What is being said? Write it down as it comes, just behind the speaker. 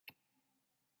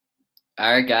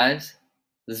All right, guys.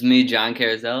 This is me, John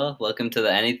Carrozzella. Welcome to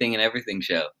the Anything and Everything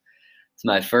Show. It's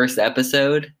my first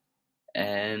episode,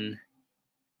 and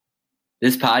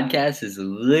this podcast is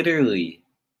we're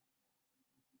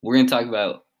going to talk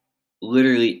about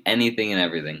literally anything and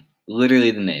everything. Literally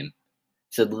the name.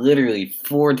 Said literally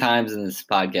 4 times in this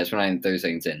podcast. We're not even 30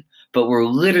 seconds in. But we're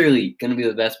literally going to be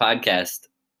the best podcast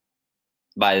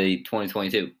by the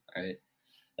 2022. All right.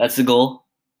 That's the goal.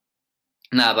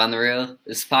 Nah, but on the real,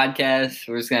 this podcast,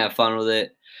 we're just going to have fun with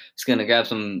it. Just going to grab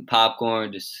some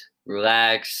popcorn, just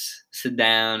relax, sit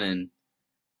down, and,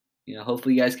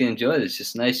 hopefully you guys can enjoy this.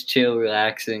 Just nice, chill,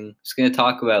 relaxing. Just going to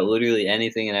talk about literally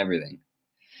anything and everything.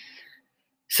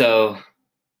 So,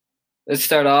 let's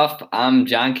start off. I'm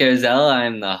John Carrozzella.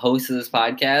 I'm the host of this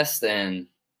podcast, and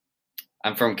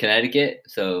I'm from Connecticut.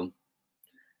 So,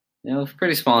 it's a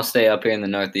pretty small state up here in the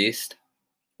Northeast.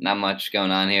 Not much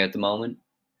going on here at the moment.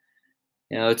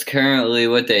 It's currently,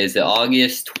 what day is it?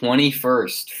 August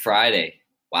 21st, Friday.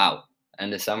 Wow.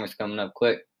 End of summer's coming up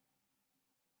quick.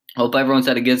 Hope everyone's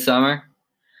had a good summer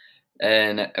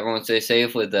and everyone stay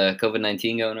safe with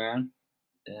COVID-19 going around.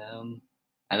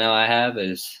 I know I have.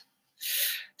 It's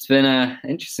been an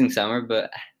interesting summer,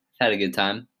 but I've had a good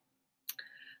time.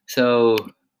 So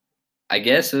I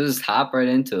guess we'll just hop right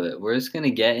into it. We're just going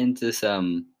to get into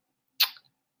some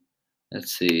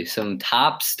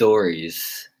top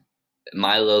stories.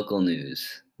 My local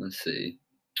news. Let's see.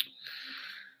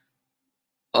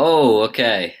 Oh,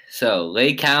 okay. So,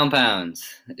 Lake Compounds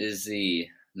is the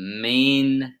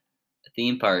main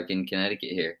theme park in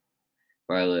Connecticut here,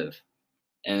 where I live.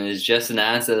 And it's just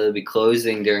announced that it'll be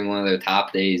closing during one of their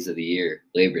top days of the year,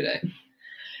 Labor Day.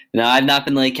 Now, I've not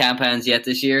been to Lake Compounds yet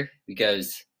this year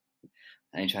because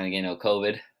I ain't trying to get no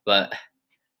COVID. But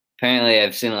apparently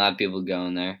I've seen a lot of people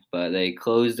going there. But they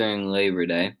closed during Labor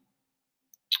Day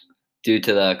due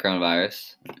to the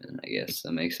coronavirus. And I guess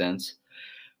that makes sense.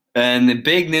 And the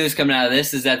big news coming out of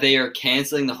this is that they are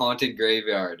canceling the Haunted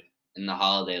Graveyard and the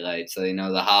holiday lights. So,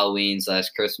 the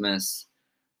Halloween/Christmas.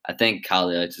 I think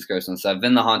holiday lights is Christmas. So I've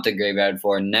been the Haunted Graveyard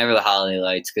before, never the holiday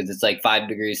lights because it's like 5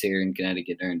 degrees here in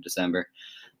Connecticut during December.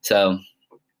 So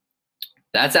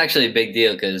that's actually a big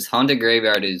deal because Haunted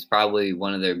Graveyard is probably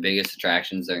one of their biggest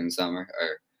attractions during the summer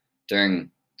or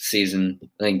during season,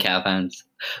 Lake Compound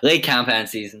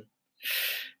season.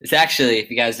 It's actually, if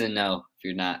you guys didn't know, if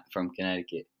you're not from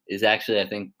Connecticut, is actually, I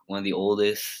think, one of the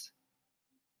oldest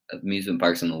amusement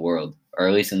parks in the world, or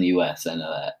at least in the U.S. I know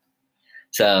that.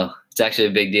 So it's actually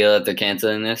a big deal that they're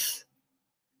canceling this.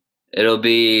 It'll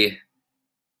be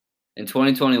in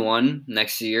 2021,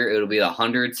 next year, it'll be the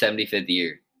 175th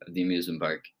year of the amusement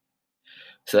park.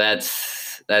 So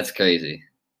that's crazy.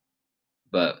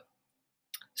 But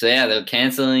so yeah, they're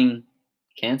canceling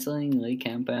Lake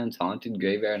Compound's Haunted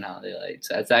Graveyard and holiday lights.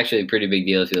 That's actually a pretty big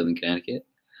deal if you live in Connecticut.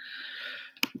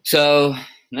 So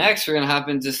next, we're gonna hop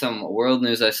into some world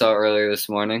news I saw earlier this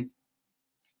morning.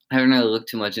 I haven't really looked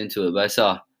too much into it, but I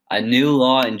saw a new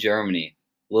law in Germany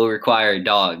will require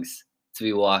dogs to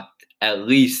be walked at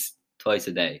least twice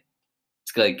a day.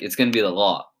 It's gonna be the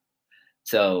law.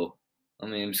 So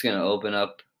I'm just gonna open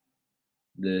up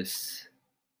this.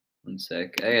 One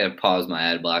sec. I gotta pause my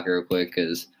ad blocker real quick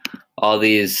because all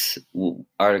these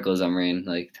articles I'm reading,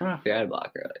 turn off your ad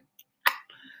blocker.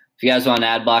 If you guys want an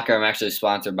ad blocker, I'm actually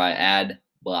sponsored by Ad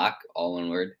Block, all one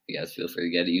word. If you guys feel free to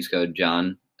get it, use code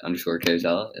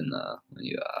John_Carrozzella when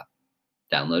you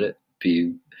download it.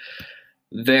 Be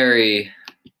very,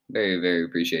 very, very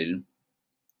appreciated.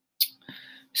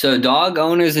 So dog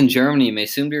owners in Germany may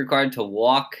soon be required to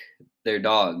walk their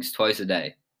dogs twice a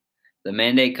day. The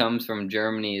mandate comes from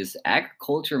Germany's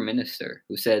agriculture minister,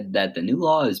 who said that the new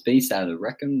law is based on a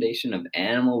recommendation of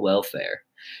animal welfare.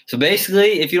 So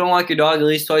basically, if you don't walk your dog at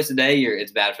least twice a day,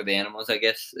 it's bad for the animals, I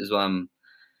guess, is what I'm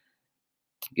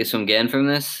getting from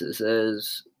this. It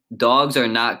says dogs are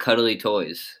not cuddly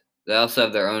toys. They also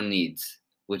have their own needs,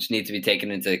 which need to be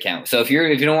taken into account. So if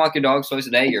you don't walk your dogs twice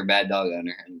a day, you're a bad dog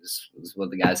owner. And this is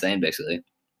what the guy's saying, basically.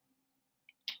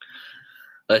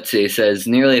 Let's see. It says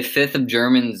nearly a fifth of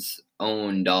Germans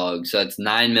own dogs, so that's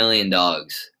 9 million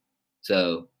dogs.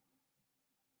 So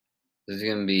there's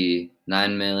going to be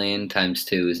 9 million times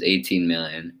 2 is 18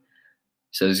 million.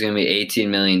 So there's going to be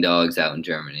 18 million dogs out in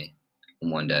Germany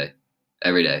in one day,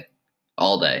 every day,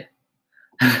 all day.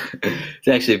 It's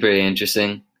actually pretty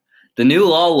interesting. The new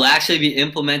law will actually be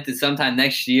implemented sometime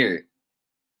next year.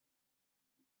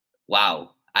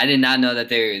 Wow. I did not know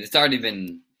that it's already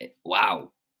been,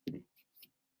 wow.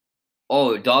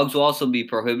 Oh, dogs will also be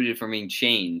prohibited from being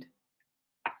chained.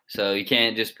 So you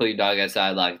can't just put your dog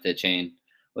outside, lock it to a chain.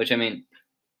 Which,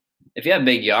 if you have a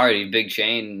big yard, you have big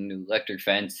chain, electric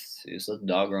fence, you just let the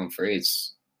dog roam free.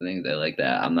 I think they like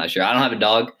that. I'm not sure. I don't have a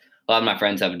dog. A lot of my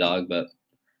friends have a dog, but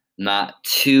not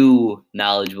too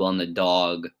knowledgeable on the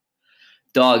dog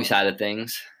side of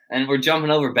things. And we're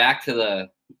jumping over back to the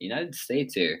United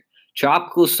States here.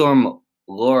 Tropical storm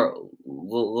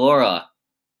Laura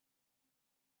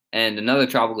and another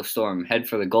tropical storm head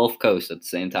for the Gulf Coast at the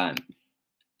same time.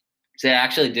 So I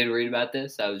actually did read about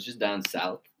this. I was just down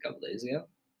south a couple days ago.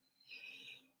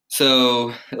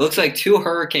 So it looks like 2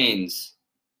 hurricanes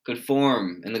could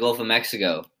form in the Gulf of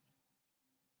Mexico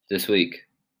this week.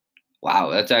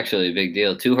 Wow, that's actually a big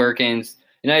deal. 2 hurricanes.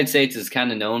 The United States is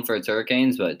kind of known for its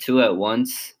hurricanes, but 2 at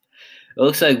once. It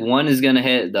looks like one is going to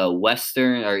hit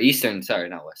the eastern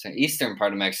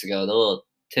part of Mexico, the little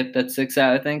tip that sticks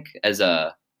out, I think, as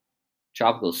a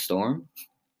tropical storm.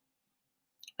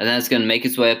 And then it's going to make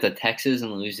its way up to Texas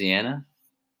and Louisiana.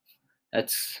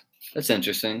 That's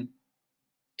interesting.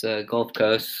 It's a Gulf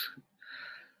Coast.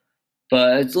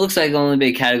 But it looks like it'll only be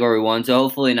a Category 1, so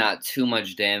hopefully not too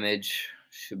much damage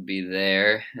should be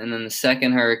there. And then the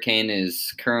second hurricane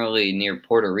is currently near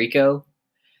Puerto Rico.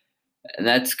 And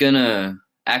that's going to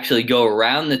actually go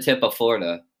around the tip of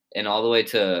Florida and all the way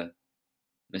to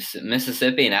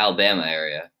Mississippi and Alabama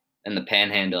area and the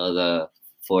panhandle of the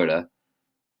Florida.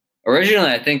 Originally,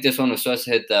 I think this one was supposed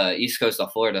to hit the east coast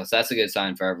of Florida, so that's a good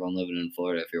sign for everyone living in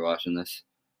Florida if you're watching this.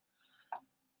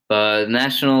 But the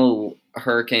National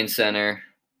Hurricane Center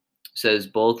says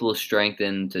both will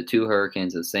strengthen to 2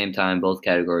 hurricanes at the same time, both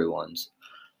Category 1s.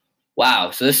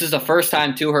 Wow, so this is the first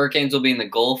time 2 hurricanes will be in the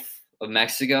Gulf of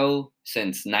Mexico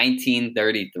since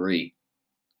 1933.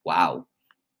 Wow.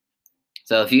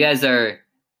 So if you guys are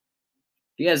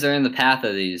in the path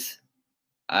of these,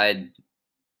 I'd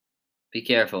be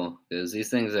careful because these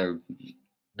things are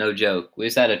no joke. We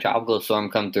just had a tropical storm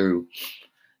come through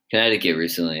Connecticut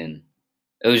recently, and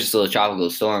it was just a little tropical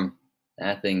storm.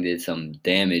 That thing did some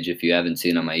damage if you haven't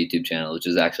seen on my YouTube channel, which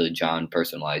is actually John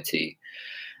Personal IT.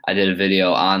 I did a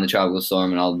video on the tropical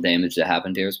storm and all the damage that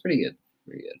happened here. It was pretty good.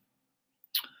 Pretty good.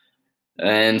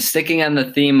 And sticking on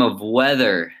the theme of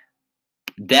weather,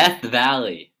 Death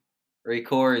Valley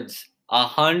records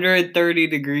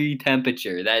 130-degree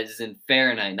temperature. That is in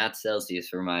Fahrenheit, not Celsius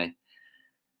for my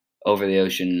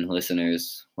over-the-ocean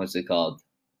listeners. What's it called?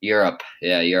 Europe.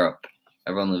 Yeah, Europe.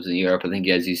 Everyone lives in Europe. I think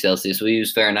you guys use Celsius. We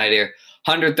use Fahrenheit here.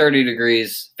 130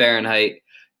 degrees Fahrenheit.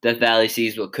 Death Valley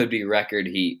sees what could be record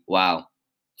heat. Wow.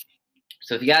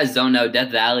 So if you guys don't know,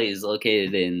 Death Valley is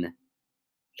located in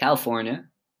California,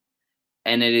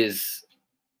 and it is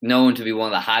known to be one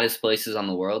of the hottest places in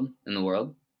the world.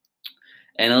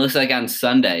 And it looks like on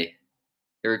Sunday,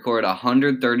 it recorded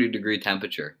 130-degree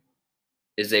temperature.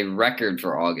 Is a record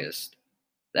for August.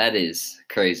 That is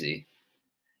crazy.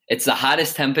 It's the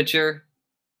hottest temperature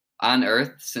on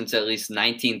Earth since at least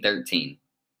 1913.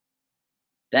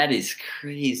 That is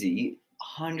crazy.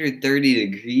 130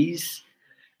 degrees?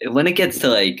 When it gets to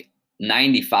like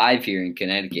 95 here in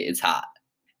Connecticut, it's hot.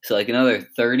 So like another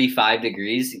 35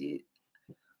 degrees,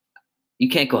 you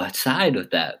can't go outside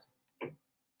with that.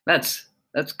 That's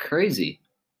crazy.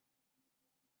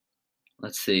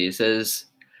 Let's see. It says,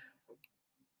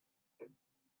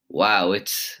 wow,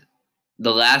 it's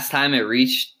the last time it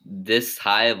reached this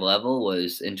high of level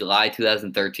was in July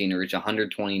 2013. It reached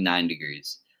 129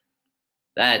 degrees.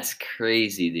 That's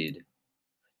crazy, dude.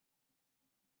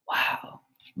 Wow.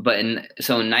 But in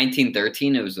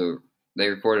 1913, they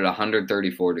recorded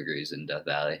 134 degrees in Death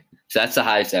Valley. So that's the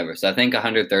highest ever. So I think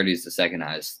 130 is the second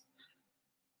highest.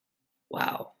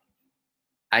 Wow.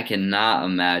 I cannot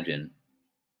imagine.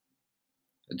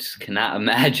 I just cannot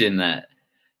imagine that.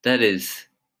 That is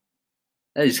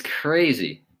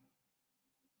crazy.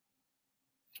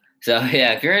 So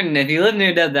yeah, if you live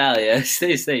near Death Valley,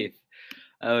 stay safe.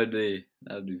 That would be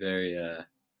very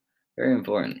very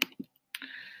important.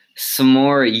 Some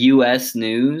more U.S.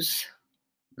 news.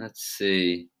 Let's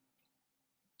see.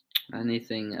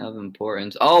 Anything of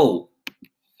importance? Oh,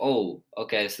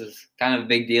 okay. This is kind of a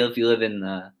big deal if you live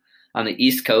on the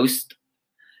East Coast.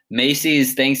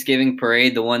 Macy's Thanksgiving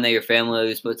Parade, the one that your family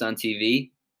always puts on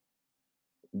TV,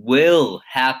 will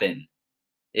happen.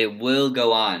 It will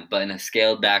go on, but in a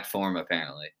scaled back form,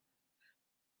 apparently.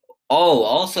 Oh,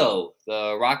 also,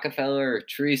 the Rockefeller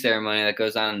tree ceremony that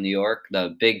goes on in New York,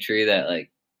 the big tree that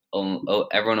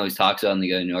everyone always talks about when they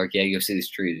go to New York. Yeah, you go see this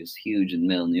tree. It's huge in the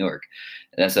middle of New York.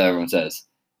 That's what everyone says.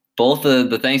 Both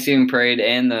the Thanksgiving Parade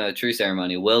and the tree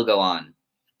ceremony will go on,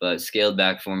 but scaled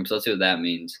back form. So let's see what that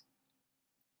means.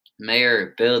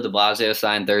 Mayor Bill de Blasio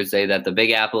signed Thursday that the Big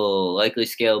Apple will likely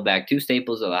scale back 2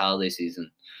 staples of the holiday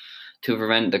season to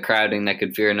prevent the crowding that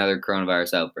could fear another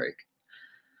coronavirus outbreak.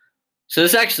 So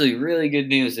it's actually really good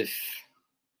news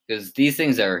because these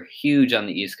things are huge on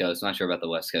the East Coast. I'm not sure about the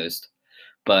West Coast,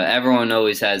 but everyone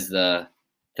always has the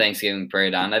Thanksgiving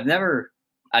parade on.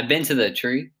 I've been to the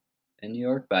tree in New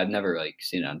York, but I've never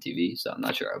seen it on TV, so I'm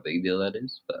not sure how big a deal that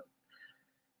is. But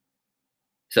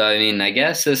so I mean, I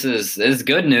guess this is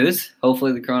good news.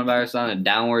 Hopefully, the coronavirus is on a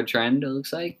downward trend. It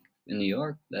looks like in New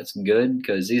York. That's good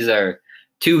because these are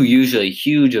two usually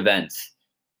huge events,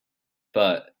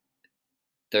 but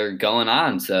they're going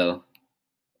on. So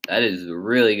that is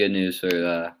really good news for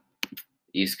the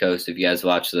East Coast if you guys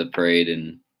watch the parade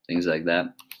and things like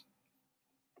that.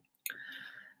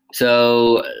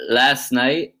 So last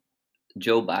night,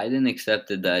 Joe Biden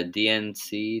accepted the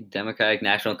DNC, Democratic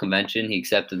National Convention. He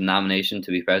accepted the nomination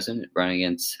to be president, running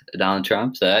against Donald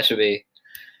Trump. So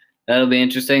that'll be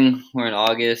interesting. We're in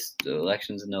August, the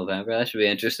election's in November. That should be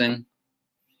interesting.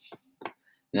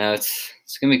 Now it's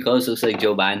gonna be close. Looks like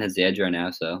Joe Biden has the edge right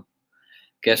now. So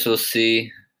guess we'll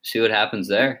see what happens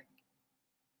there.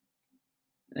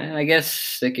 And I guess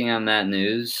sticking on that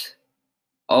news.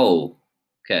 Oh,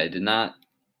 okay. I did not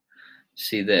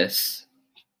see this.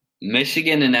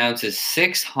 Michigan announces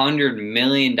 $600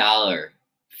 million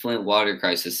Flint water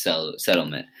crisis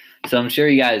settlement. So I'm sure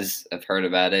you guys have heard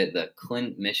about it. The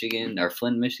Flint, Michigan.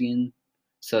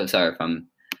 So sorry if I'm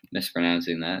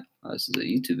mispronouncing that. Oh, this is a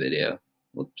YouTube video.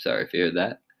 Whoops, sorry if you heard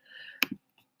that.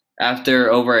 After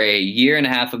over a year and a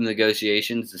half of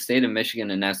negotiations, the state of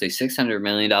Michigan announced a $600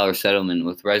 million settlement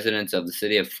with residents of the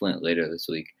city of Flint later this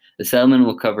week. The settlement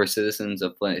will cover citizens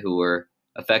of Flint who were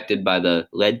affected by the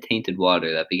lead-tainted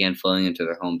water that began flowing into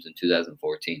their homes in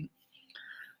 2014.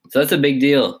 So that's a big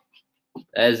deal.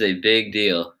 That is a big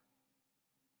deal.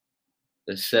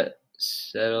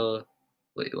 Settle.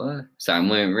 Wait, what? Sorry,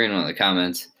 I'm reading one of the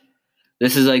comments.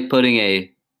 This is like putting a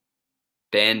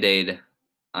Band-Aid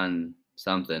on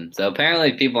something. So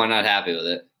apparently people are not happy with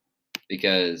it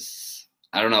because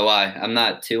I don't know why. I'm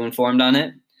not too informed on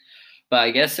it. But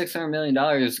I guess $600 million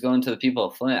is going to the people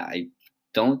of Flint. I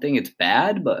don't think it's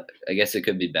bad, but I guess it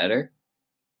could be better.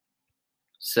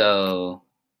 So,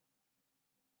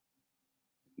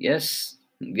 guess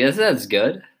that's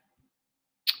good.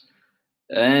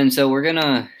 And so we're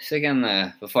gonna stick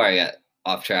on before I get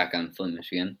off track on Flint,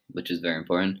 Michigan, which is very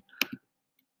important.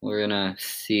 We're gonna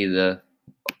see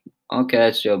okay,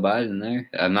 that's Joe Biden there.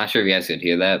 I'm not sure if you guys could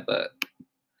hear that, but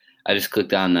I just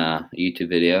clicked on the YouTube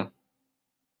video,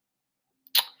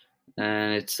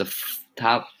 and it's the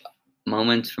top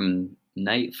moments from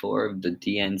night 4 of the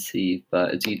DNC,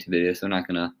 but it's a YouTube video, so we're not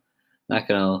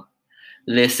gonna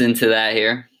listen to that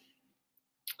here.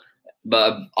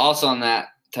 But also on that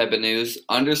type of news,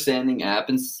 understanding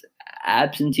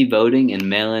absentee voting and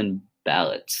mail-in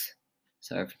ballots.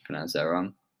 Sorry if I pronounced that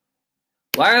wrong.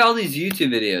 Why are all these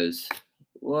YouTube videos?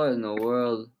 What in the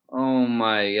world? Oh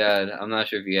my god. I'm not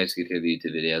sure if you guys could hear the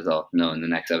YouTube videos. I'll know in the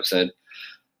next episode.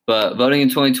 But voting in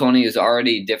 2020 is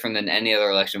already different than any other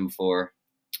election before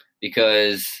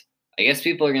because I guess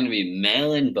people are going to be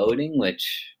mail-in voting,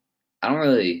 which I don't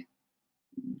really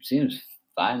seems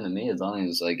fine to me as long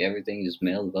as everything just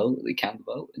mail the vote, they count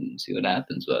the vote and see what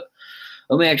happens. But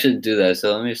let me actually do that.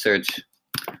 So let me search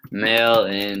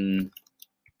mail-in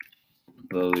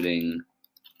voting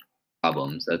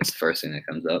problems. That's the first thing that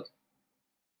comes up.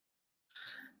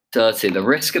 So let's see, the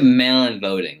risk of mail-in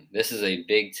voting. This is a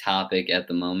big topic at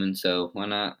the moment, so why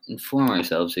not inform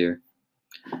ourselves here?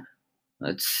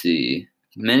 Let's see.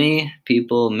 Many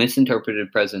people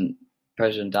misinterpreted President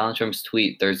Donald Trump's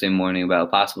tweet Thursday morning about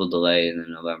a possible delay in the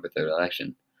November 3rd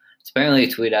election. It's apparently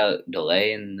a tweet out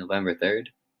delay in November 3rd,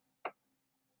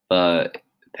 but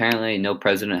apparently no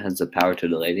president has the power to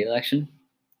delay the election.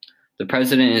 The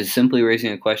president is simply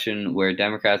raising a question where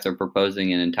Democrats are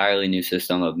proposing an entirely new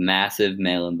system of massive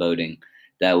mail-in voting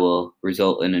that will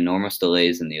result in enormous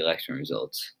delays in the election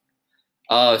results.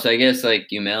 Oh, so I guess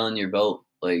you mail in your vote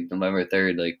November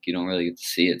 3rd, you don't really get to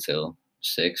see it till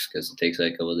 6 because it takes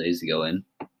a couple of days to go in.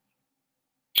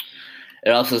 It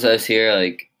also says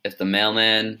here if the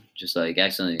mailman just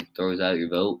accidentally throws out your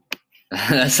vote,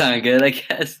 that's not good, I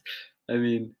guess. I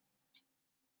mean,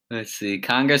 let's see.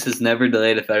 Congress has never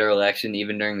delayed a federal election,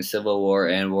 even during the Civil War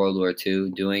and World War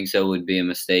II. Doing so would be a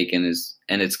mistake, and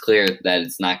it's clear that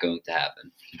it's not going to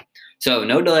happen. So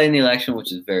no delay in the election,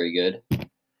 which is very good.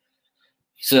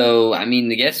 So I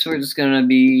mean, I guess we're just gonna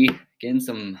be getting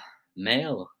some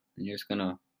mail, and you're just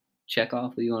gonna check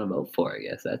off who you want to vote for. I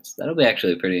guess that'll be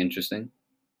actually pretty interesting.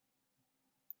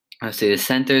 Let's see. The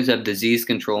Centers of Disease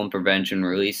Control and Prevention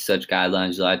released such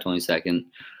guidelines July 22nd,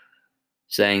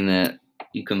 saying that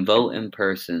you can vote in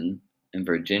person in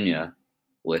Virginia,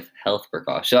 with health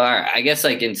precautions. So, all right, I guess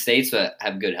like in states that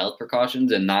have good health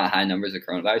precautions and not high numbers of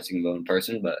coronavirus, you can vote in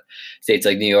person. But states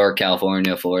like New York,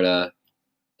 California, Florida,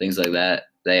 things like that,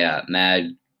 they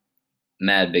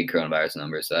mad big coronavirus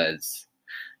numbers. So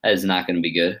that is not going to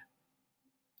be good.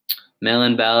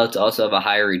 Mail-in ballots also have a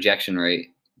higher rejection rate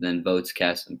than votes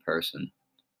cast in person.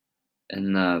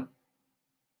 In the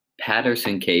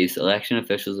Patterson case, election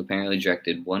officials apparently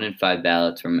rejected 1 in 5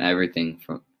 ballots for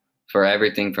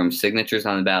everything from signatures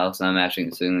on the ballots not matching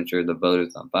the signature of the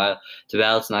voters on file to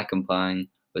ballots not complying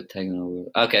with technical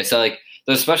rules. Okay, so like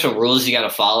there's special rules you got to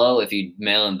follow if you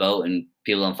mail in vote and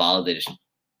people don't follow, they just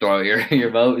throw out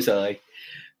your vote. So like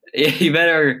you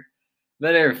better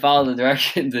follow the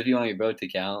directions if you want your vote to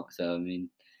count. So I mean,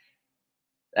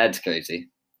 that's crazy.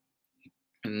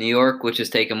 In New York, which has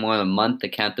taken more than a month to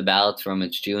count the ballots from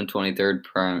its June 23rd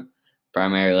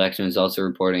primary election, is also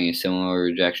reporting a similar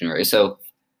rejection rate. So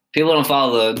people don't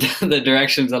follow the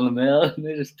directions on the mail, and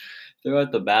they just throw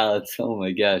out the ballots. Oh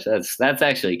my gosh, that's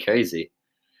actually crazy.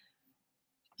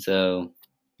 So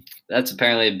that's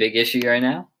apparently a big issue right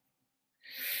now.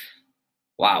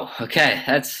 Wow. Okay,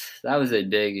 that was a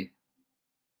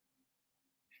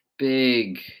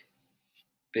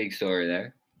big story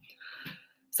there.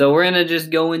 So we're gonna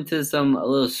just go into a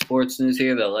little sports news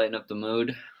here that'll lighten up the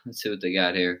mood. Let's see what they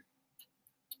got here.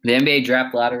 The NBA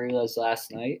draft lottery was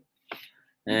last night,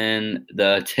 and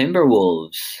the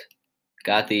Timberwolves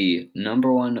got the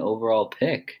 #1 overall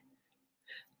pick.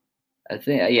 I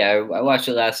watched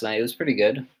it last night. It was pretty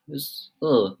good. It was a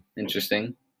little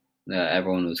interesting.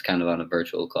 Everyone was kind of on a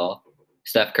virtual call.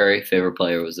 Steph Curry, favorite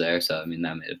player, was there, so I mean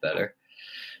that made it better.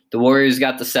 The Warriors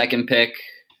got the 2nd pick.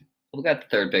 Who got the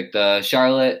 3rd pick? The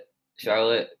Charlotte,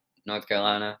 North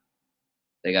Carolina.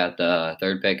 They got the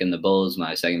 3rd pick, and the Bulls,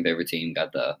 my second favorite team,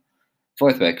 got the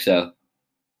 4th pick. So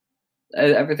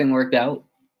everything worked out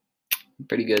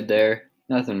pretty good there.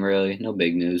 Nothing really, no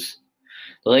big news.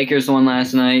 The Lakers won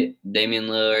last night. Damian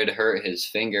Lillard hurt his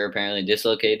finger, apparently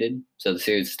dislocated. So the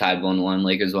series is tied 1-1.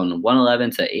 Lakers won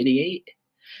 111-88.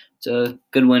 It's a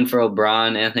good win for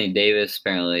LeBron. Anthony Davis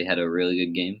apparently had a really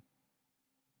good game.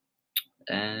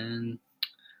 And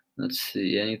let's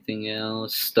see, anything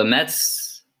else? The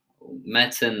Mets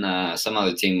and some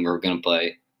other team were going to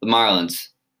play. The Marlins.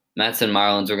 Mets and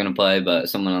Marlins were going to play, but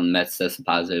someone on the Mets tested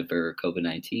positive for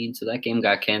COVID-19, so that game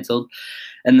got canceled.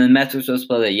 And the Mets were supposed to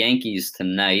play the Yankees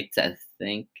tonight, I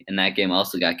think, and that game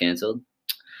also got canceled.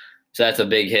 So that's a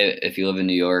big hit if you live in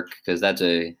New York, because that's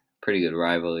a pretty good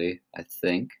rivalry, I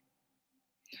think.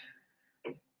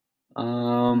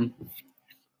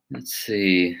 Let's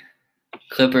see.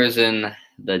 Clippers and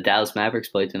the Dallas Mavericks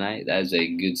play tonight. That is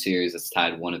a good series. It's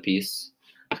tied 1 apiece.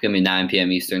 It's going to be 9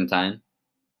 p.m. Eastern time.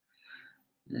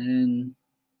 And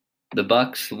the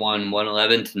Bucks won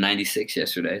 111-96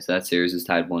 yesterday. So that series is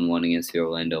tied 1-1 against the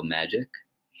Orlando Magic.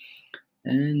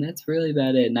 And that's really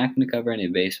about it. Not going to cover any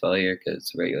baseball here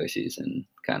because regular season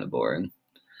kind of boring.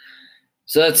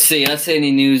 So let's see. Let's see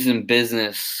any news in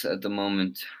business at the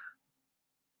moment.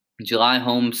 July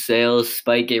home sales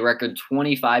spike a record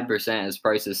 25% as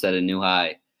prices set a new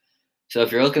high. So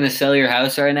if you're looking to sell your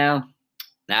house right now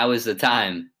is the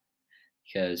time.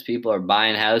 Because people are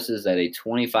buying houses at a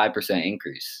 25%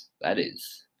 increase. That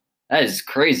is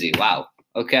crazy. Wow.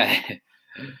 Okay.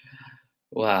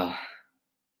 Wow.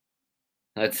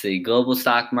 Let's see. Global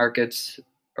stock markets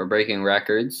are breaking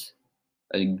records,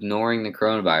 ignoring the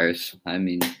coronavirus. I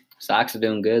mean, stocks are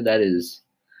doing good.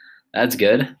 That's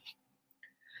good.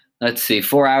 Let's see.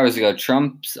 4 hours ago,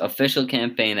 Trump's official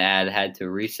campaign ad had to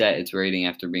reset its rating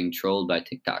after being trolled by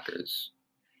TikTokers.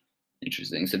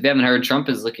 Interesting. So if you haven't heard, Trump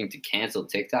is looking to cancel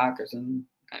TikTok or something.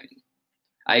 I mean,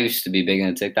 I used to be big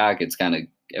into TikTok. It's kind of,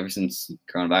 ever since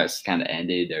coronavirus kind of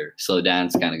ended or slowed down,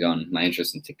 it's kind of gone, my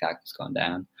interest in TikTok has gone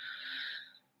down.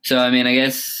 So, I mean, I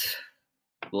guess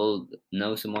we'll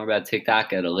know some more about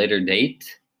TikTok at a later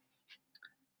date.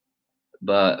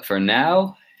 But for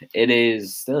now, it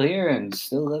is still here and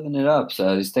still living it up.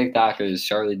 So these TikTokers,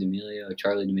 Charlie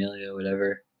D'Amelio,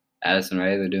 whatever, Addison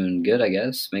Rae, they're doing good, I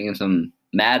guess. Making some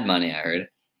mad money, I heard.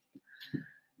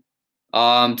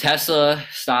 Tesla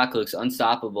stock looks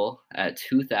unstoppable at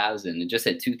 2,000. It just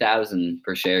hit 2,000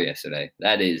 per share yesterday.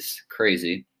 That is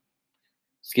crazy.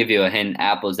 Just give you a hint,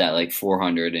 Apple's at like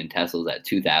 400 and Tesla's at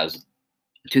 2,000.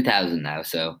 2,000 now,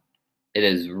 so it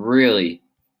has really,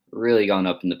 really gone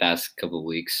up in the past couple of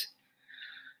weeks.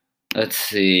 Let's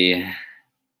see.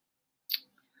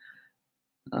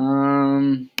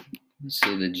 Let's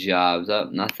see the jobs.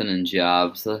 Nothing in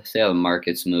jobs. Let's see how the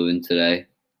market's moving today.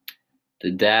 The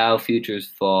Dow futures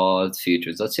fall. It's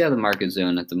futures. Let's see how the market's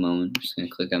doing at the moment. I'm just going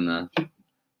to click on the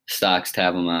stocks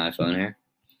tab on my iPhone here.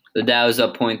 The Dow is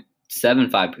up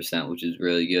 0.75%, which is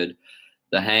really good.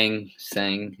 The Hang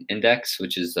Seng Index,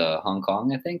 which is Hong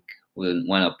Kong, I think,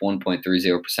 went up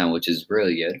 1.30%, which is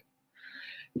really good.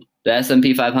 The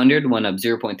S&P 500 went up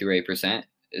 0.38%.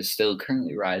 Is still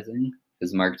currently rising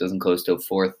because the market doesn't close till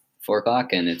 4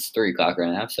 o'clock, and it's 3 o'clock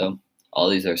right now. So all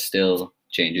these are still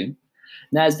changing.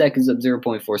 Nasdaq is up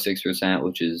 0.46%,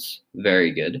 which is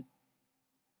very good.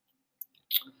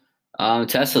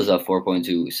 Tesla's up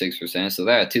 4.26%, so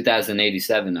they're at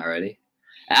 2,087 already.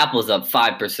 Apple's up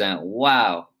 5%.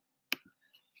 Wow.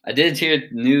 I did hear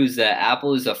news that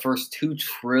Apple is the first $2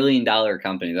 trillion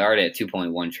company. They're already at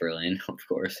 2.1 trillion, of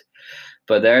course.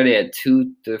 But they're already at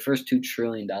the first $2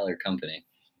 trillion company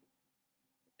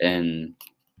in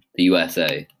the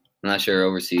USA. I'm not sure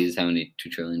overseas how many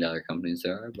 $2 trillion companies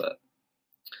there are, but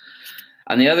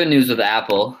on the other news with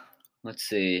Apple, let's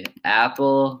see.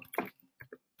 Apple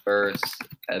versus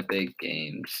Epic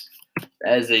Games.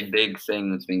 That is a big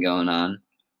thing that's been going on.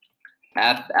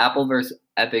 Apple versus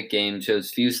Epic Games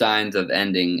shows few signs of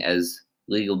ending as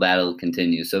legal battle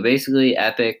continues. So basically,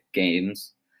 Epic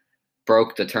Games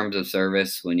broke the terms of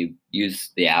service when you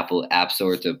use the Apple App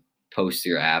Store to post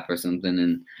your app or something,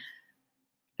 and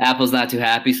Apple's not too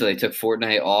happy, so they took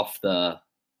Fortnite off the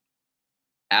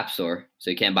App Store, so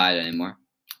you can't buy it anymore.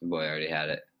 Boy, I already had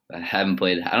it. I don't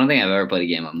think I've ever played a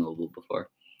game on mobile before.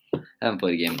 I haven't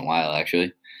played a game in a while,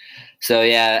 actually. So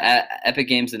yeah, Epic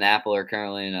Games and Apple are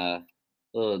currently in a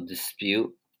little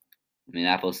dispute. I mean,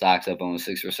 Apple stock's up almost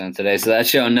 6% today, so that's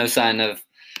showing no sign of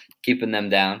keeping them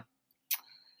down.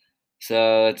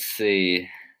 So let's see.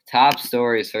 Top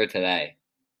stories for today.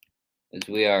 As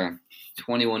we are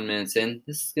 21 minutes in,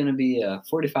 this is going to be a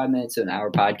 45 minutes to an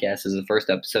hour podcast as the first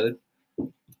episode.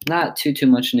 Not too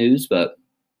much news, but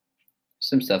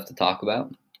some stuff to talk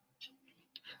about.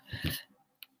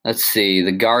 Let's see.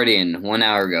 The Guardian, 1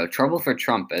 hour ago. Trouble for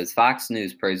Trump as Fox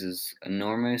News praises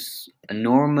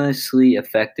enormously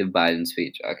effective Biden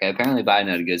speech. Okay, apparently Biden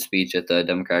had a good speech at the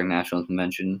Democratic National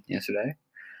Convention yesterday,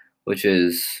 which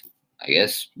is, I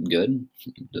guess, good.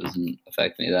 It doesn't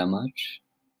affect me that much.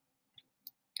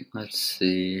 Let's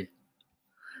see.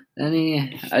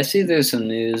 I see there's some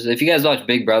news. If you guys watch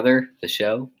Big Brother, the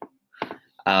show,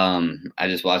 I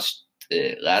just watched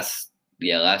it last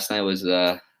night was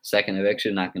the second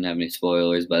eviction. Not gonna have any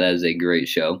spoilers, but that is a great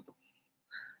show.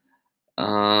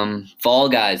 Fall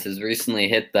Guys has recently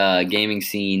hit the gaming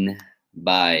scene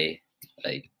by,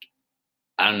 like,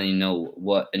 I don't even know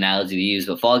what analogy to use,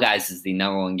 but Fall Guys is the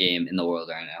 #1 game in the world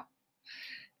right now.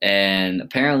 And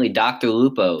apparently Dr.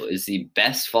 Lupo is the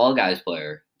best Fall Guys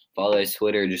player. Fall Guys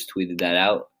Twitter just tweeted that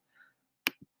out.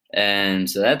 And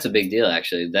so that's a big deal,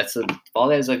 actually. Fall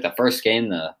Guys is like the first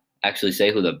game to actually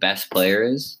say who the best player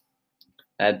is.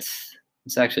 It's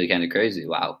actually kind of crazy.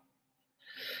 Wow.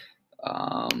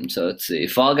 So let's see.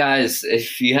 Fall Guys,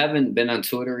 if you haven't been on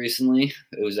Twitter recently,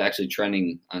 it was actually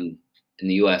trending in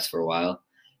the US for a while.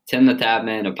 Tim the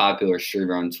Tapman, a popular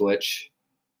streamer on Twitch,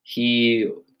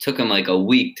 he took him like a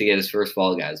week to get his first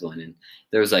Fall Guys win. And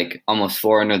there was like almost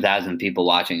 400,000 people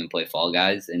watching him play Fall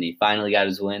Guys, and he finally got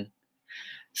his win.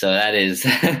 So that is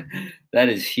that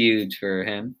is huge for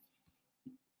him.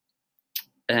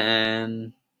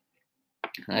 And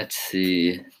let's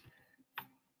see.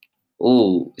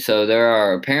 Oh, so there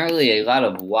are apparently a lot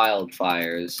of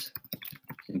wildfires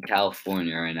in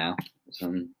California right now.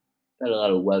 So got a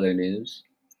lot of weather news.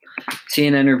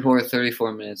 CNN report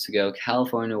 34 minutes ago,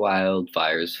 California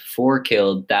wildfires, 4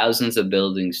 killed, thousands of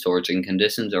buildings torched, and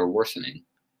conditions are worsening.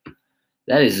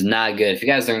 That is not good. If you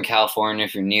guys are in California,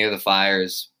 if you're near the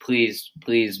fires, please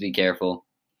be careful.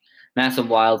 Massive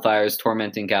wildfires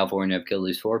tormenting California have killed at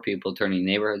least 4 people, turning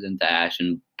neighborhoods into ash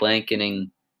and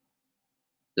blanketing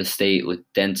the state with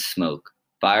dense smoke.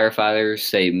 Firefighters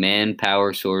say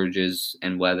manpower shortages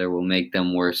and weather will make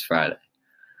them worse Friday.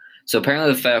 So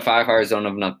apparently the firefighters don't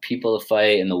have enough people to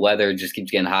fight, and the weather just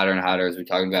keeps getting hotter and hotter, as we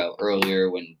talked about earlier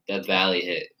when Death Valley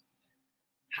hit.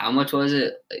 How much was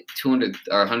it? Like 200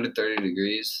 or 130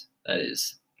 degrees? That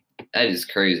is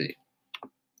crazy.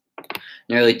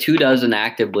 Nearly 24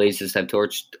 active blazes have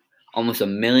torched almost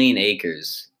 1 million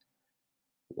acres.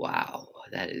 Wow,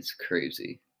 that is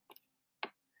crazy.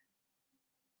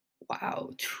 Wow,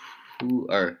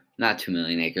 not 2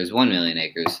 million acres, 1 million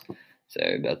acres.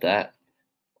 Sorry about that.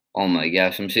 Oh my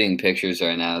gosh, I'm seeing pictures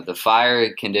right now. The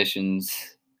fire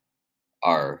conditions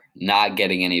are not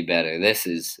getting any better.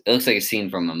 It looks like a scene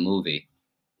from a movie.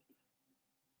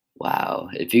 Wow.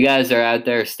 If you guys are out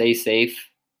there, stay safe.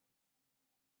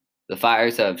 The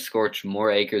fires have scorched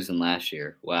more acres than last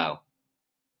year. Wow.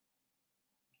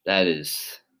 That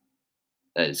is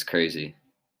crazy.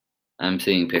 I'm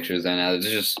seeing pictures right now. There's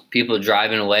just people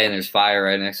driving away, and there's fire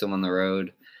right next to them on the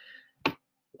road.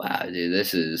 Wow, dude,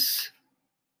 this is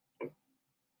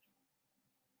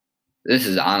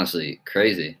honestly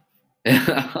crazy.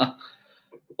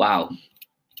 Wow.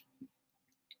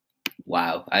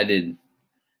 Wow. I did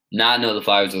not know the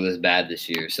fires were this bad this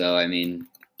year. So, I mean,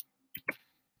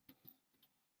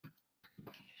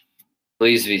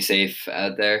 please be safe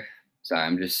out there. Sorry,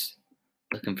 I'm just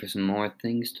looking for some more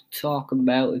things to talk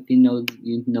about, if you know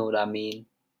what I mean.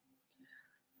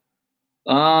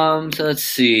 So let's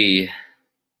see.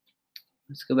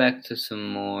 Let's go back to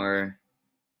some more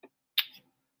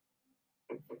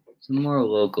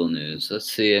local news. Let's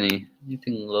see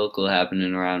anything local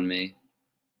happening around me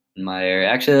in my area.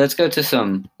 Actually, let's go to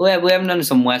some. We haven't done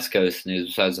some West Coast news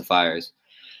besides the fires.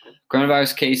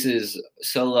 Coronavirus cases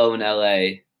so low in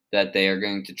LA that they are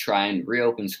going to try and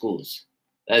reopen schools.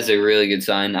 That is a really good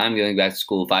sign. I'm going back to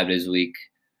school 5 days a week,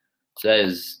 so that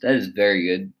is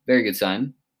very good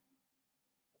sign.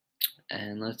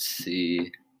 And let's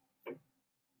see.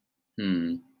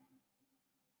 There's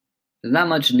not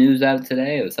much news out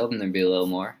today. I was hoping there'd be a little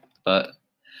more, but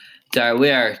sorry. We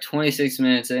are 26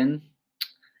 minutes in,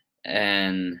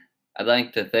 and I'd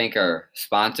like to thank our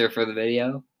sponsor for the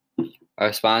video.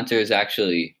 Our sponsor is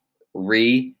actually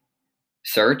Research.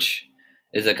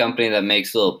 Is a company that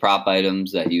makes little prop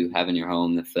items that you have in your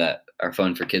home that are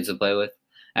fun for kids to play with.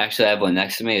 Actually, I have one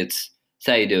next to me. It's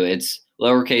how you do it. It's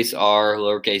lowercase r,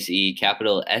 lowercase e,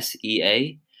 capital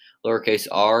SEA, lowercase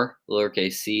r,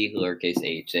 lowercase c, lowercase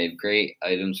h. They have great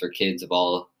items for kids of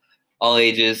all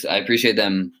ages. I appreciate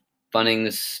them funding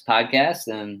this podcast,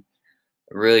 and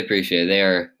I really appreciate it. They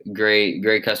are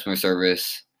great customer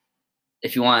service.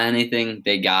 If you want anything,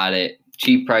 they got it.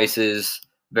 Cheap prices,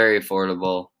 very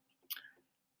affordable.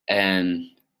 And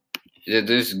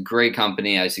there's a great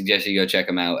company. I suggest you go check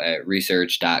them out at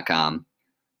research.com.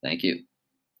 Thank you.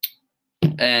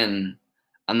 And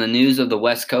on the news of the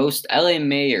West Coast, LA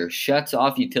mayor shuts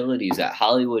off utilities at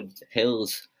Hollywood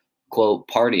Hills, quote,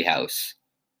 party house.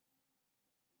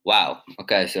 Wow.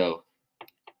 Okay, so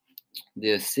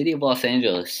the city of Los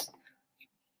Angeles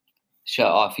shut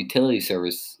off utility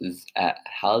services at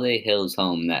Holiday Hills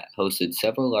home that hosted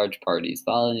several large parties,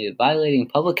 violating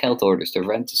public health orders to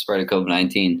prevent the spread of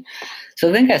COVID-19. So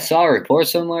I think I saw a report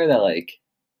somewhere that, like,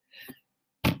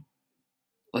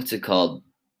 what's it called?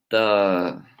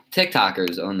 The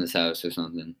TikTokers own this house or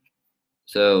something.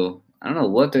 So I don't know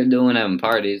what they're doing having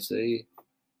parties. You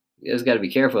guys got to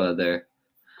be careful out there.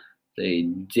 It's a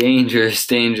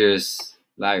dangerous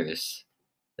virus,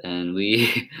 and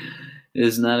we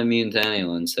is not immune to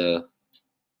anyone. So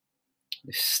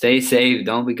stay safe.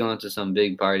 Don't be going to some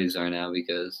big parties right now,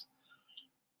 because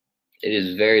it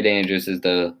is very dangerous, as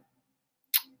the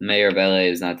mayor of LA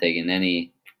is not taking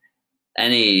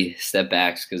any step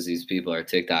backs because these people are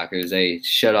TikTokers. They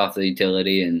shut off the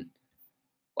utility, and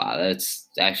wow, that's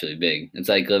actually big. It's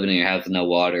like living in your house with no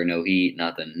water, no heat,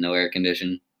 nothing, no air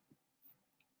condition.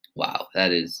 Wow,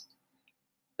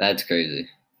 that's crazy.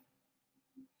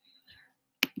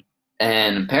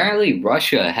 And apparently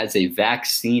Russia has a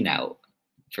vaccine out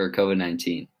for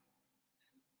COVID-19.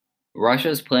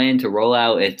 Russia's planning to roll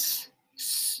out its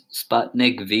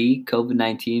Sputnik V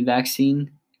COVID-19 vaccine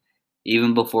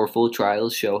even before full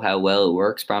trials show how well it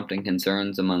works, prompting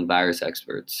concerns among virus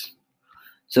experts.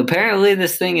 So apparently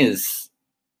this thing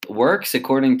works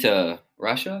according to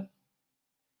Russia,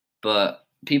 but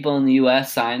people in the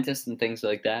U.S., scientists and things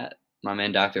like that, my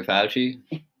man Dr. Fauci,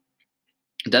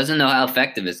 doesn't know how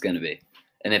effective it's going to be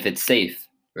and if it's safe,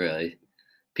 really.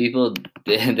 People,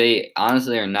 they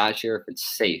honestly are not sure if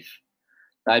it's safe.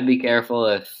 I'd be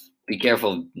careful.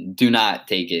 Do not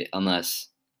take it unless,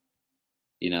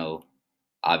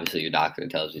 obviously your doctor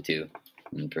tells you to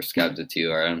and prescribes it to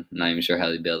you, or I'm not even sure how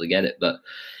you'd be able to get it, but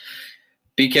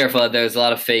be careful. There's a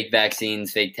lot of fake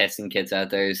vaccines, fake testing kits out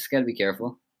there. You just gotta be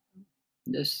careful.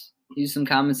 Just use some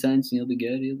common sense and you'll be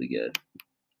good. You'll be good.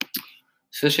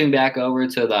 Switching back over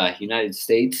to the United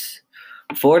States,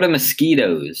 Florida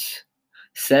mosquitoes.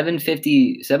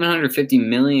 750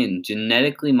 million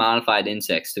genetically modified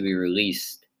insects to be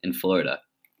released in Florida.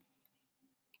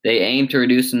 They aim to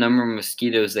reduce the number of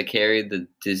mosquitoes that carry the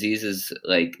diseases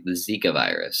like the Zika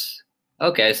virus.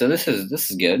 Okay, so this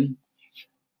is good.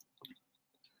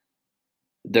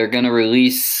 They're going to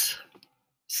release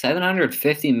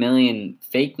 750 million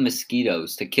fake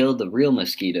mosquitoes to kill the real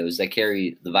mosquitoes that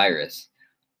carry the virus.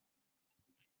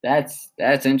 That's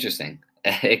interesting.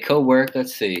 It could work.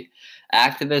 Let's see.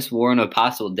 Activists warn of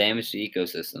possible damage to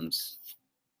ecosystems.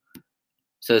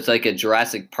 So it's like a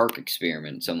Jurassic Park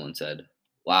experiment, someone said.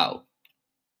 Wow.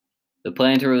 The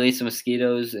plan to release the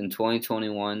mosquitoes in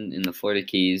 2021 in the Florida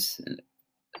Keys.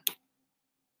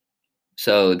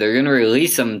 So they're going to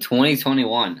release them in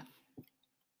 2021.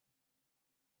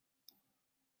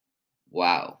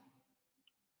 Wow.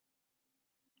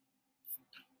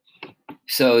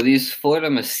 So these Florida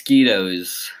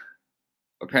mosquitoes,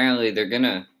 apparently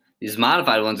these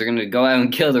modified ones are going to go out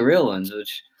and kill the real ones,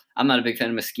 which I'm not a big fan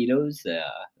of mosquitoes. They're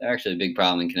actually a big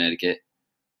problem in Connecticut.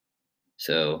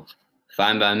 So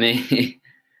fine by me.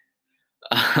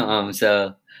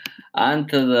 So on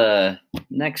to the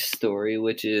next story,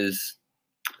 which is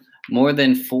more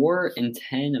than 4 in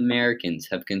 10 Americans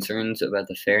have concerns about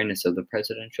the fairness of the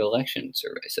presidential election,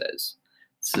 survey says.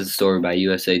 This is a story by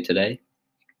USA Today.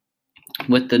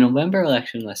 With the November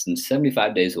election less than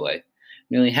 75 days away,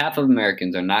 nearly half of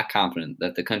Americans are not confident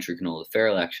that the country can hold a fair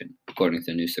election, according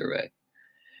to a new survey.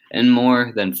 And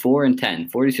more than 4 in 10,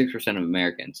 46% of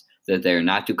Americans, that they are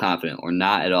not too confident or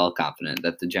not at all confident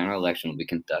that the general election will be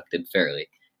conducted fairly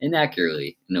and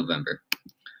accurately in November.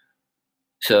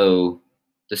 So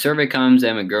the survey comes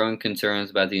amid growing concerns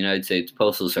about the United States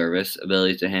Postal Service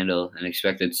ability to handle an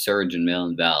expected surge in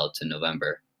mail-in ballots in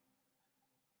November.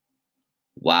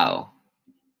 Wow.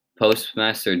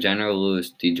 Postmaster General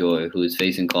Louis DeJoy, who is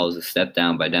facing calls to step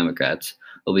down by Democrats,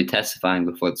 will be testifying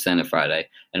before the Senate Friday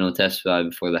and will testify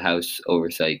before the House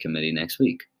Oversight Committee next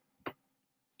week.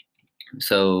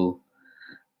 So,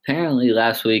 apparently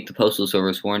last week, the Postal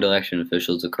Service warned election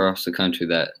officials across the country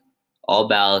that not all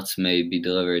ballots may be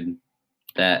delivered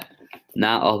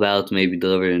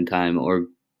in time or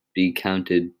be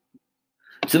counted.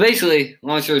 So basically,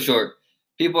 long story short,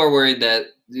 people are worried that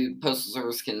the Postal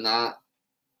Service cannot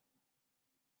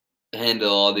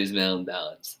handle all these mail-in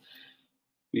ballots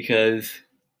because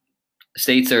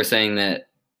states are saying that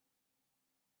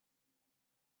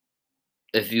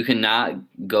if you cannot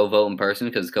go vote in person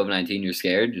because of COVID-19, you're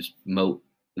scared, just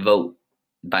vote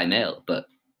by mail. But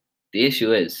the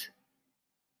issue is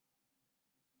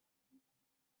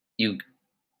you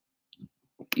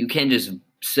can't just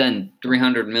send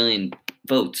 300 million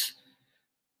votes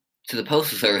to the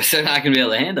Postal Service. They're not going to be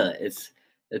able to handle it.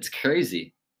 It's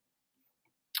crazy.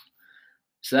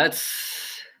 So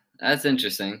that's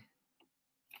interesting.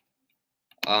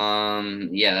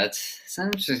 Yeah, it's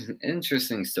an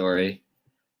interesting story,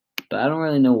 but I don't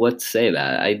really know what to say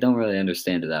about it. I don't really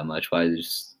understand it that much. Why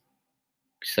just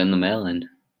send the mail in?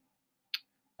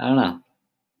 I don't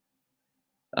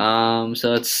know.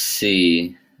 So let's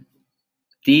see.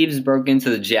 Thieves broke into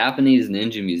the Japanese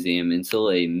Ninja Museum and stole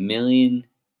a million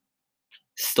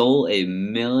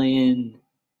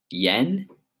yen?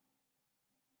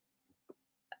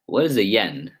 What is a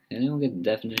yen? Can anyone get the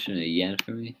definition of a yen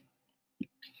for me?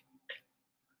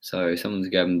 Sorry, someone's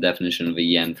grabbing the definition of a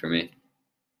yen for me.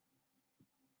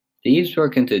 Thieves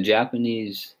broke into a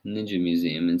Japanese Ninja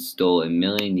Museum and stole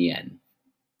 1,000,000 yen.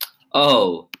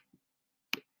 Oh,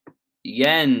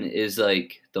 yen is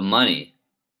like the money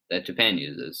that Japan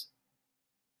uses.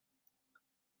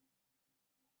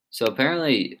 So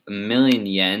apparently 1,000,000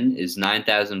 yen is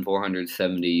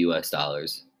 9,470 US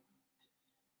dollars.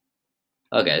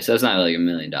 Okay, so it's not like $1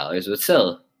 million, but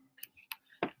still.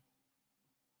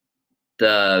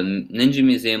 The Ninja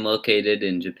Museum, located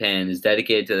in Japan, is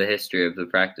dedicated to the history of the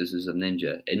practices of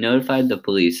ninja. It notified the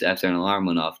police after an alarm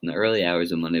went off in the early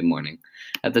hours of Monday morning.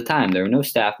 At the time, there were no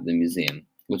staff at the museum,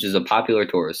 which is a popular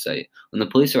tourist site. When the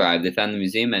police arrived, they found the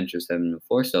museum entrance had been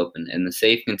forced open and the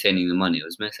safe containing the money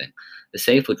was missing. The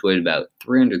safe, which weighed about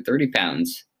 330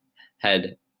 pounds,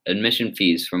 had admission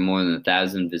fees for more than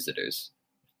 1,000 visitors.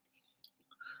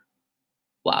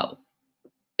 Wow.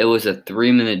 It was a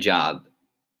 3-minute job,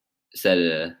 said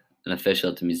an official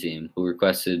at the museum who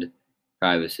requested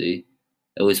privacy.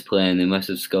 It was planned. They must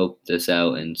have scoped this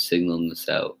out and signaled this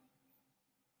out.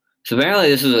 So apparently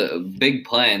this was a big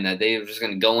plan that they were just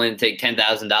going to go in and take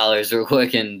 $10,000 real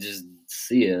quick and just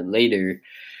see you later.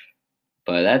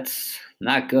 But that's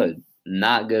not good.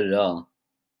 Not good at all.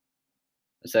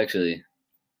 It's actually,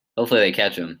 hopefully they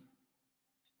catch him.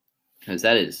 Because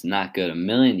that is not good.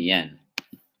 1,000,000 yen.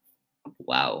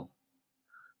 Wow.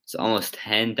 It's almost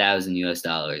 10,000 US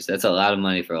dollars. That's a lot of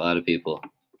money for a lot of people.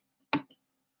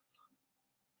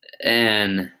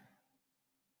 And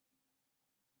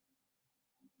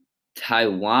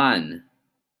Taiwan.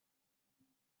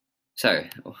 Sorry,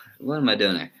 what am I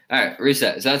doing there? All right,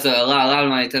 reset. So that's a lot of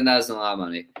money. 10,000, a lot of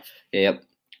money. Yep.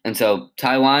 And so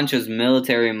Taiwan shows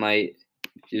military might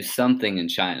do something in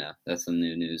China. That's some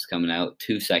new news coming out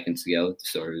 2 seconds ago. The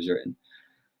story was written.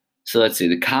 So let's see.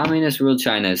 The communist-ruled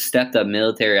China has stepped up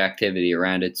military activity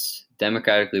around its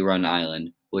democratically run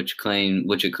island, which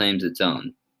it claims its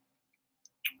own.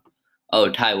 Oh,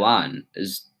 Taiwan.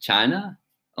 Is China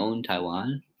own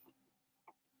Taiwan?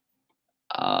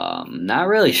 Not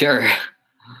really sure.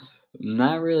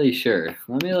 Not really sure.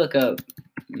 Let me look up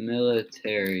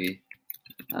military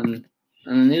on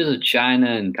the news of China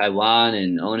and Taiwan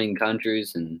and owning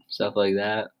countries and stuff like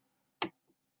that.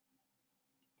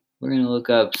 We're gonna look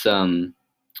up some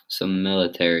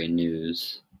military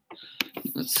news.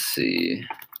 Let's see.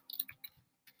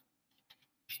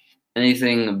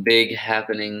 Anything big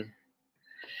happening?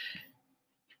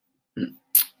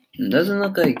 It doesn't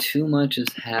look like too much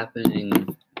is happening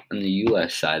on the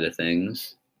U.S. side of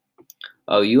things.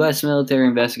 Oh, U.S. military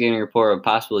investigating report of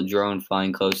possible drone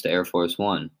flying close to Air Force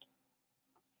One.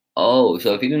 Oh,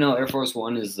 so if you didn't know, Air Force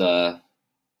One is the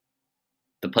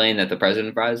plane that the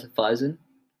president flies in.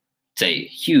 It's a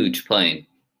huge plane.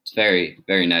 It's very,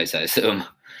 very nice, I assume.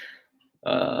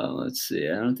 Let's see.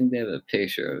 I don't think they have a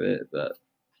picture of it, but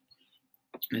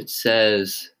it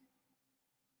says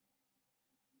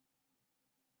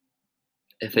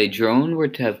if a drone were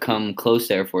to have come close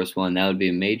to Air Force One, that would be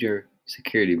a major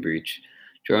security breach.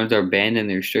 Drones are banned in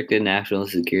the restricted national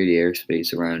security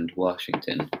airspace around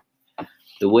Washington.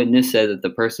 The witness said that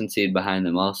the person seated behind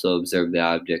them also observed the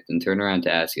object and turned around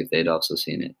to ask if they'd also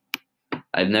seen it.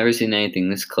 I've never seen anything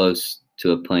this close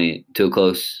to a plane.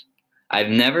 I've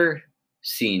never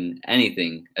seen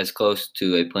anything as close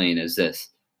to a plane as this.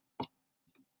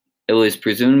 It was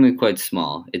presumably quite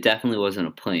small. It definitely wasn't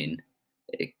a plane.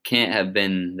 It can't have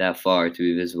been that far to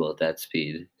be visible at that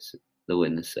speed, the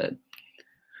witness said.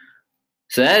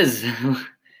 So that is,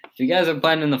 if you guys are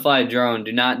planning to fly a drone,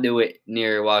 do not do it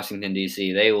near Washington,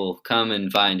 D.C. They will come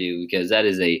and find you because that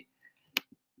is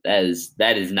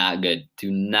not good.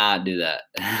 Do not do that.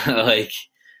 Like,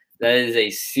 that is a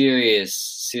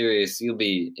serious, you'll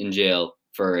be in jail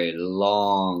for a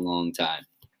long, long time.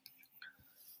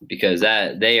 Because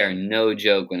they are no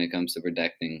joke when it comes to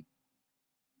protecting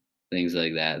things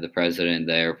like that. The president,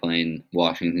 the airplane,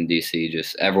 Washington, D.C.,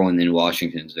 just everyone in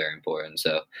Washington is very important.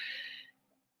 So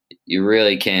you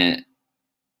really can't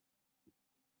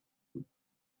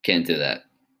do that.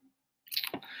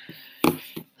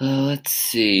 Let's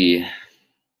see.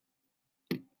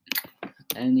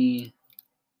 I'm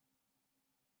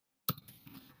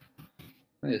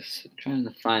just trying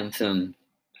to find some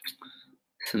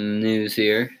news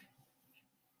here.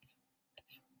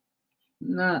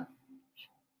 I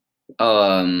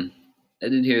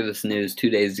did hear this news 2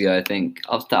 days ago, I think,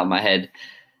 off the top of my head.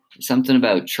 Something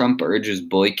about Trump urges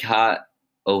boycott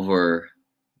over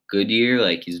Goodyear,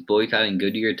 like he's boycotting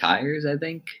Goodyear tires, I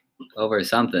think, over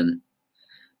something.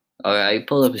 I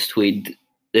pulled up his tweet.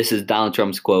 This is Donald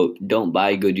Trump's quote: "Don't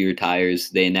buy Goodyear tires.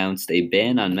 They announced a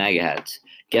ban on MAGA hats.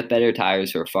 Get better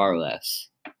tires for far less."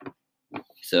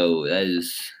 So that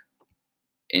is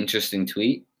interesting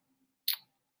tweet.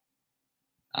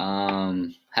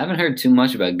 Haven't heard too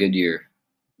much about Goodyear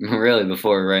really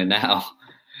before right now.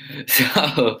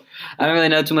 So I don't really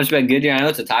know too much about Goodyear. I know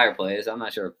it's a tire place. I'm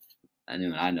not sure if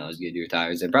anyone I know is Goodyear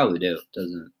tires. They probably do.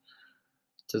 Doesn't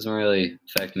really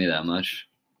affect me that much.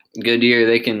 Goodyear,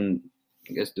 they can,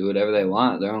 I guess, do whatever they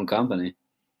want. Their own company.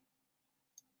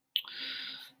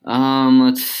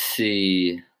 Let's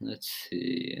see.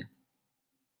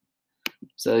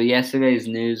 So yesterday's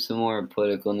news, some more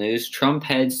political news. Trump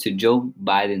heads to Joe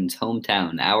Biden's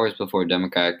hometown hours before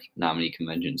Democratic nominee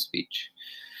convention speech.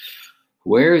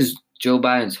 Where is Joe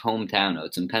Biden's hometown? Oh,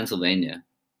 it's in Pennsylvania.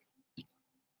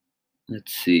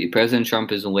 Let's see. President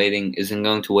Trump isn't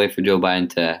going to wait for Joe Biden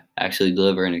to actually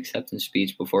deliver an acceptance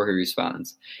speech before he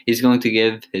responds. He's going to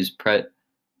give his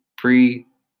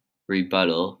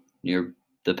pre-rebuttal near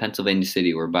the Pennsylvania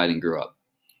city where Biden grew up.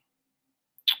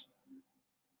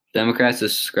 Democrats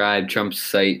describe Trump's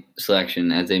site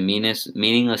selection as a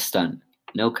meaningless stunt.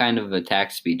 No kind of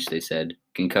attack speech, they said,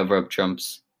 can cover up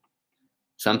Trump's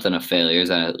something of failures,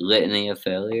 a litany of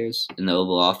failures in the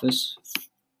Oval Office,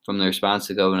 from the response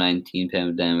to COVID-19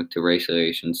 pandemic to racial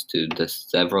relations to the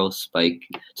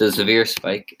severe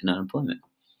spike in unemployment.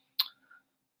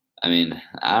 I mean,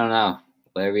 I don't know.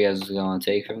 Whatever you guys are going to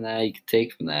take from that, you can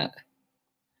take from that.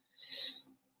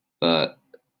 But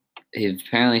he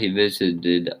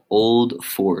visited Old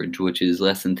Forge, which is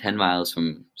less than 10 miles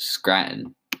from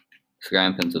Scranton,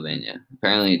 Pennsylvania.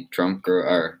 Apparently, Biden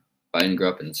grew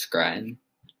up in Scranton.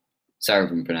 Sorry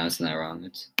if I'm pronouncing that wrong.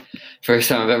 It's the first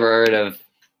time I've ever heard of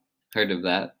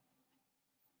that.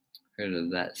 Heard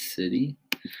of that city.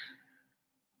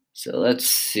 So let's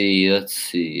see.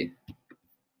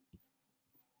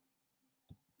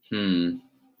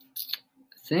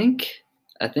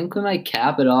 I think we might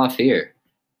cap it off here.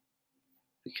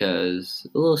 Because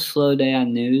a little slow day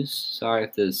on news. Sorry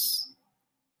if this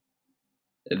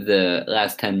if the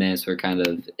last 10 minutes were kind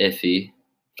of iffy,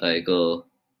 like a little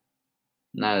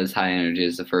not as high energy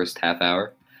as the first half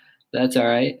hour. That's all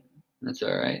right. That's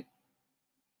all right.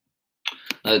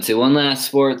 Let's see. One last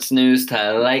sports news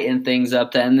to lighten things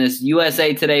up to end this.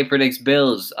 USA Today predicts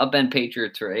Bills upend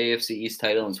Patriots for AFC East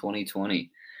title in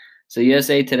 2020. So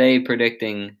USA Today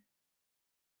predicting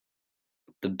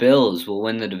the Bills will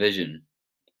win the division,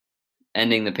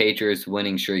 ending the Patriots'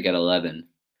 winning streak at 11.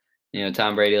 You know,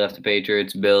 Tom Brady left the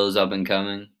Patriots. Bills up and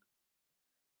coming.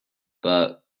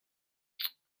 But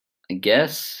I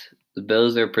guess the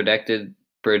Bills are projected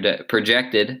to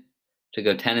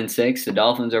go 10-6. The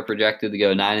Dolphins are projected to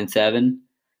go 9-7,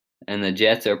 and the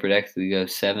Jets are projected to go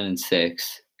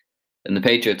 7-6, and the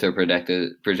Patriots are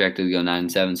projected to go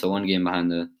 9-7. So one game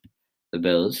behind the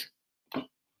Bills.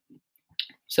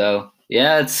 So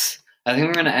yeah, I think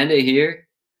we're gonna end it here.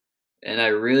 And I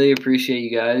really appreciate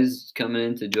you guys coming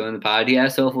in to join the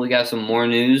podcast. Hopefully, we got some more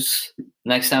news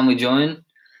next time we join.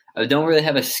 I don't really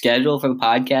have a schedule for the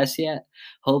podcast yet.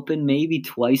 Hoping maybe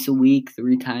twice a week,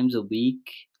 3 times a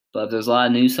week. But if there's a lot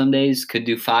of news some days, could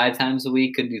do 5 times a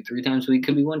week, could do 3 times a week,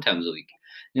 could be 1 time a week.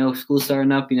 You know, school's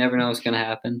starting up, you never know what's going to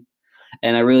happen.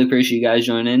 And I really appreciate you guys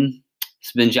joining in.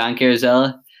 It's been John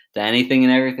Carrozzella, the Anything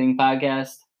and Everything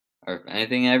podcast, or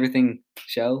Anything and Everything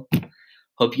show.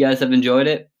 Hope you guys have enjoyed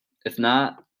it. If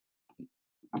not,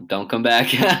 don't come back.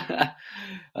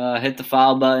 Hit the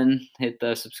follow button, hit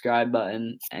the subscribe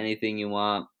button, anything you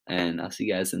want, and I'll see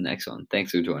you guys in the next one.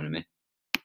 Thanks for joining me.